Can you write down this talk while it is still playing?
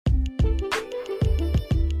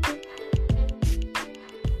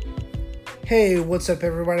Hey, what's up,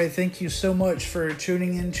 everybody? Thank you so much for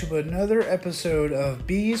tuning in to another episode of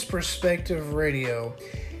B's Perspective Radio.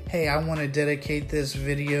 Hey, I want to dedicate this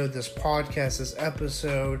video, this podcast, this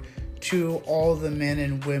episode to all the men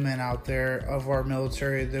and women out there of our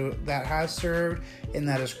military that has served and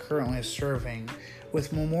that is currently serving.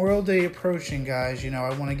 With Memorial Day approaching, guys, I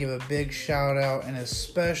want to give a big shout out and a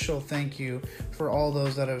special thank you for all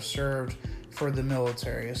those that have served for the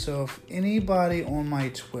military. So if anybody on my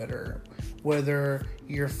Twitter, whether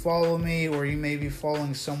you're following me or you may be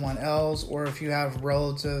following someone else, or if you have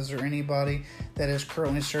relatives or anybody that is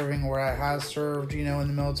currently serving or has served, in the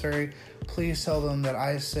military, please tell them that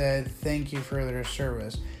I said thank you for their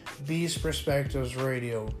service. B's Perspectives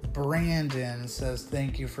Radio, Brandon says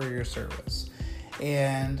thank you for your service.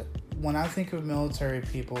 And when I think of military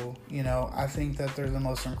people, I think that they're the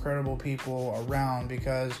most incredible people around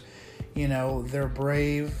because, they're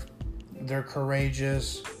brave, they're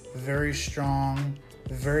courageous, very strong,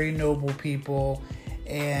 very noble people.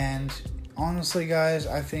 And honestly, guys,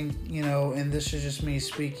 I think, and this is just me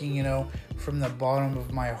speaking, from the bottom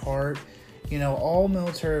of my heart, all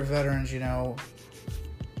military veterans,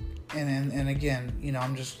 and again,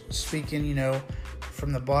 I'm just speaking,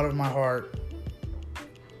 from the bottom of my heart.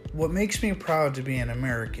 What makes me proud to be an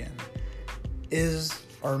American is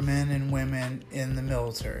our men and women in the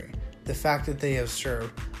military. The fact that they have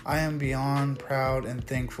served. I am beyond proud and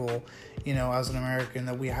thankful, as an American,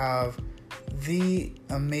 that we have the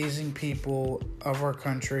amazing people of our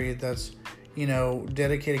country that's,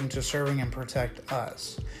 dedicating to serving and protect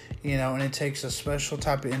us, and it takes a special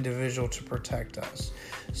type of individual to protect us.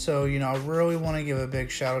 So, I really want to give a big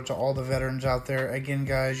shout out to all the veterans out there. Again,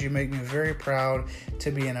 guys, you make me very proud to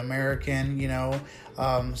be an American,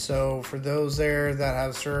 so for those there that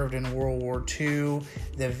have served in World War II,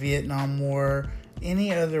 the Vietnam War,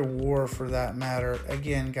 any other war for that matter,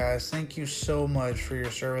 again, guys, thank you so much for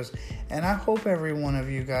your service. And I hope every one of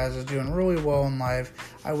you guys is doing really well in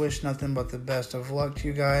life. I wish nothing but the best of luck to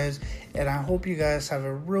you guys. And I hope you guys have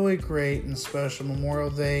a really great and special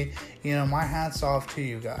Memorial Day. My hat's off to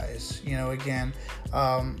you guys. Again,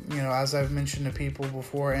 as I've mentioned to people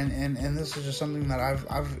before, and this is just something that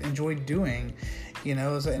I've enjoyed doing.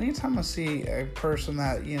 Is that anytime I see a person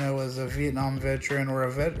that, is a Vietnam veteran or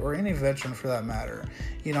or any veteran for that matter,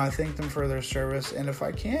 I thank them for their service. And if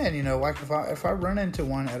I can, like if I run into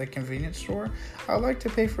one at a convenience store, I like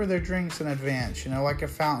to pay for their drinks in advance, like a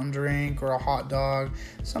fountain drink or a hot dog,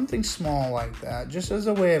 something small like that, just as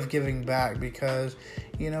a way of giving back because,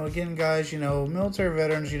 again, guys, military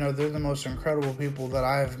veterans, they're the most incredible people that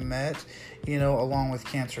I've met, along with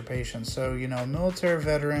cancer patients. So, military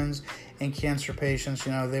veterans and cancer patients,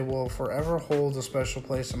 they will forever hold a special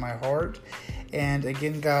place in my heart. And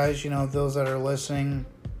again, guys, those that are listening,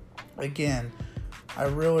 again, I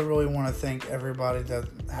really, really want to thank everybody that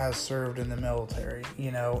has served in the military,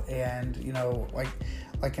 and,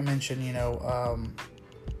 like I mentioned,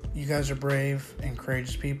 you guys are brave and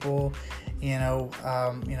courageous people.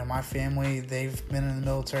 My family, they've been in the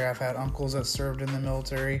military. I've had uncles that served in the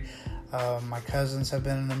military. My cousins have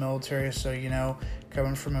been in the military. So,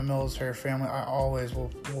 coming from a military family, I always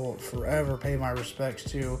will forever pay my respects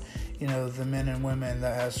to, the men and women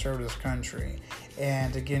that have served this country.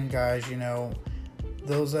 And again, guys,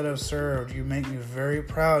 those that have served, you make me very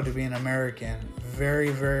proud to be an American. Very,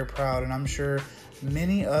 very proud. And I'm sure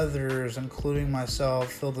many others, including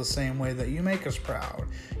myself, feel the same way that you make us proud.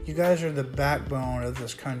 You guys are the backbone of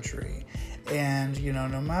this country. And,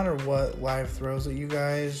 no matter what life throws at you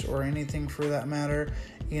guys or anything for that matter,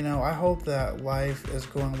 I hope that life is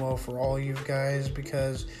going well for all you guys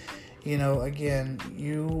because, again,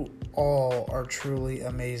 you all are truly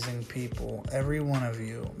amazing people. Every one of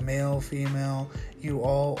you, male, female, you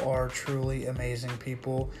all are truly amazing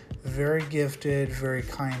people. Very gifted, very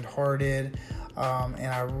kind-hearted. And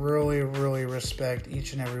I really, really respect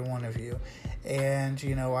each and every one of you. And,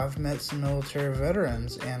 I've met some military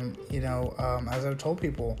veterans and, as I've told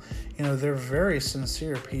people, they're very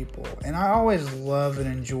sincere people. And I always love and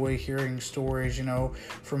enjoy hearing stories,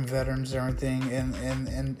 from veterans and everything.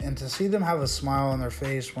 And to see them have a smile on their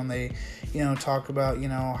face when they, talk about,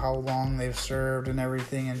 how long they've served and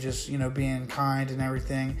everything and just, being kind and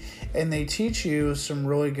everything. And they teach you some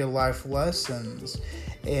really good life lessons.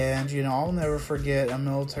 And, I'll never forget a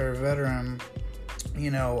military veteran,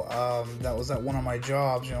 that was at one of my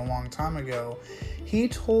jobs, a long time ago. He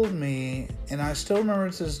told me, and I still remember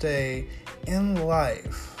to this day, in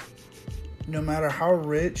life, no matter how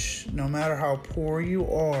rich, no matter how poor you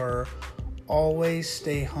are, always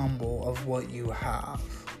stay humble of what you have.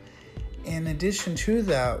 in addition to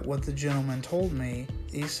that, what the gentleman told me,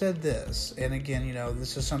 he said this, and again,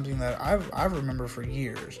 this is something that I remember for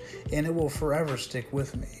years, and it will forever stick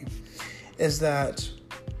with me, is that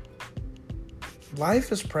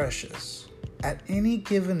life is precious. At any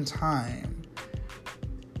given time,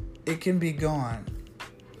 it can be gone,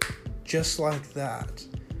 just like that.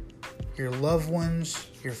 Your loved ones,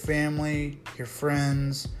 your family, your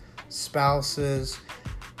friends, spouses,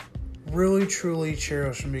 really truly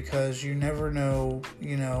cherish them, because you never know,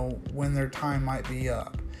 when their time might be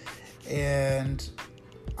up. And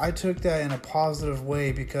I took that in a positive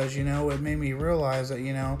way, because, it made me realize that,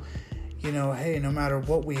 hey, no matter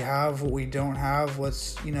what we have, what we don't have,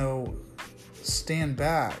 let's, stand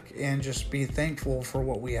back and just be thankful for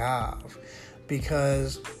what we have.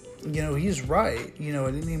 Because, he's right.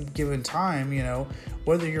 At any given time,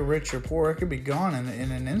 whether you're rich or poor, it could be gone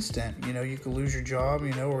in an instant. You could lose your job,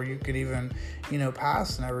 or you could even,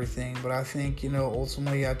 pass and everything. But I think,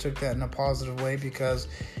 ultimately I took that in a positive way, because,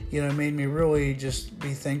 it made me really just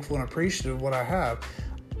be thankful and appreciative of what I have.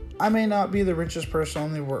 I may not be the richest person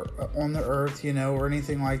on the earth, or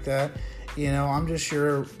anything like that. I'm just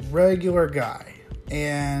your regular guy.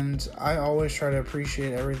 And I always try to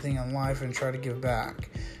appreciate everything in life and try to give back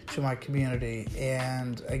to my community.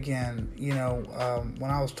 And again, when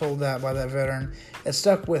I was told that by that veteran, it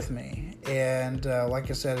stuck with me. And like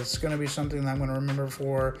I said, it's going to be something that I'm going to remember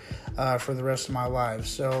for the rest of my life.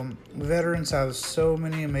 So veterans have so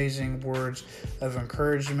many amazing words of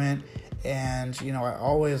encouragement. And, I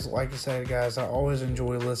always, like I said, guys, I always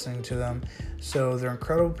enjoy listening to them. So they're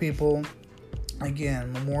incredible people.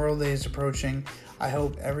 Again, Memorial Day is approaching. I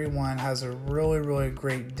hope everyone has a really, really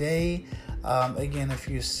great day. Again, if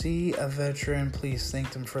you see a veteran, please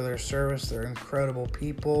thank them for their service. They're incredible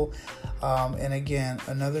people. And again,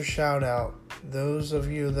 another shout out, those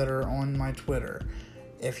of you that are on my Twitter,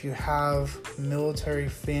 if you have military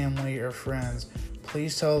family or friends,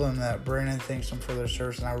 please tell them that Brandon thanks them for their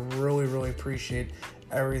service, and I really, really appreciate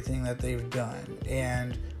everything that they've done.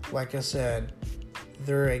 And like I said,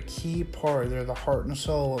 they're a key part. They're the heart and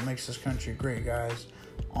soul of what makes this country great, guys.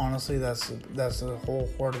 Honestly, that's the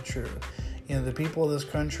wholehearted truth. The people of this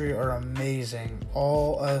country are amazing.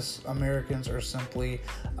 All us Americans are simply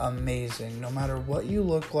amazing. No matter what you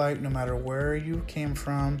look like, no matter where you came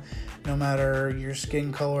from, no matter your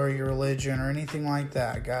skin color, your religion, or anything like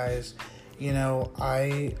that, guys,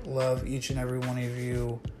 I love each and every one of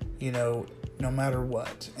you, no matter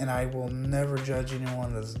what. And I will never judge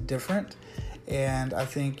anyone that's different. And I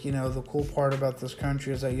think, the cool part about this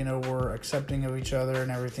country is that, we're accepting of each other and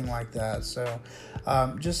everything like that. So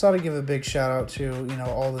just thought I'd give a big shout out to,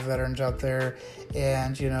 all the veterans out there.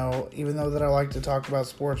 And, even though that I like to talk about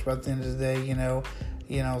sports, but at the end of the day,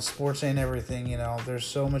 sports ain't everything. There's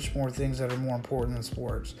so much more things that are more important than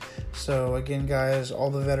sports. So again, guys,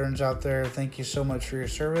 all the veterans out there, thank you so much for your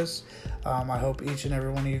service. I hope each and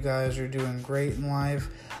every one of you guys are doing great in life.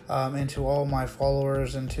 And to all my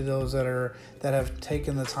followers and to those that have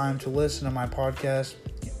taken the time to listen to my podcast,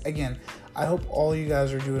 again, I hope all you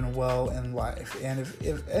guys are doing well in life. And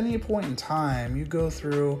if any point in time you go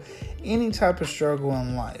through any type of struggle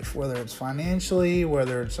in life, whether it's financially,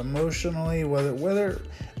 whether it's emotionally, whether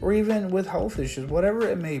or even with health issues, whatever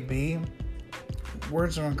it may be,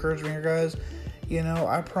 words of encouragement here, guys.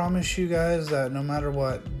 I promise you guys that no matter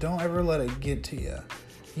what, don't ever let it get to you.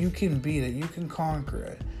 You can beat it. You can conquer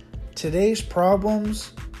it. Today's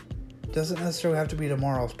problems doesn't necessarily have to be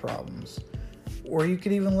tomorrow's problems. Or you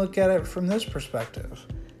could even look at it from this perspective.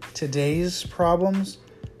 Today's problems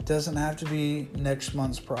doesn't have to be next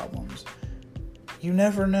month's problems. You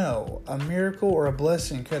never know. A miracle or a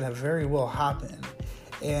blessing could have very well happened.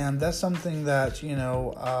 And that's something that,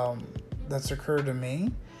 that's occurred to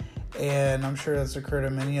me. And I'm sure that's occurred to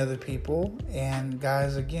many other people. And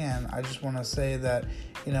guys, again, I just want to say that,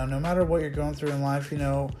 no matter what you're going through in life,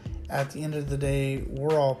 at the end of the day,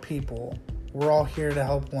 we're all people. We're all here to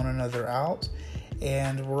help one another out.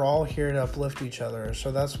 And we're all here to uplift each other.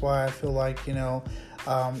 So that's why I feel like,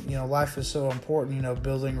 life is so important,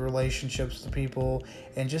 building relationships with people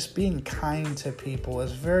and just being kind to people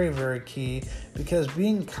is very, very key, because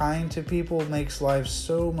being kind to people makes life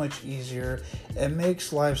so much easier. It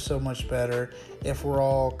makes life so much better if we're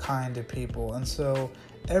all kind to people. And so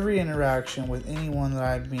every interaction with anyone that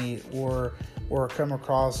I meet or come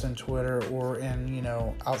across in Twitter or in,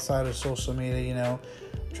 outside of social media,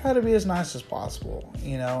 try to be as nice as possible,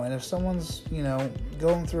 and if someone's,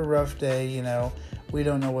 going through a rough day, we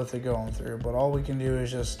don't know what they're going through, but all we can do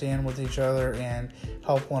is just stand with each other and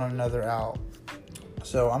help one another out.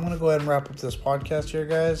 So I'm going to go ahead and wrap up this podcast here,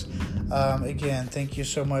 guys. Again, thank you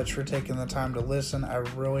so much for taking the time to listen. I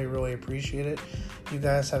really, really appreciate it. You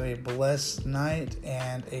guys have a blessed night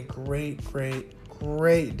and a great, great,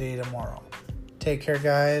 great day tomorrow. Take care,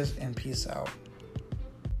 guys, and peace out.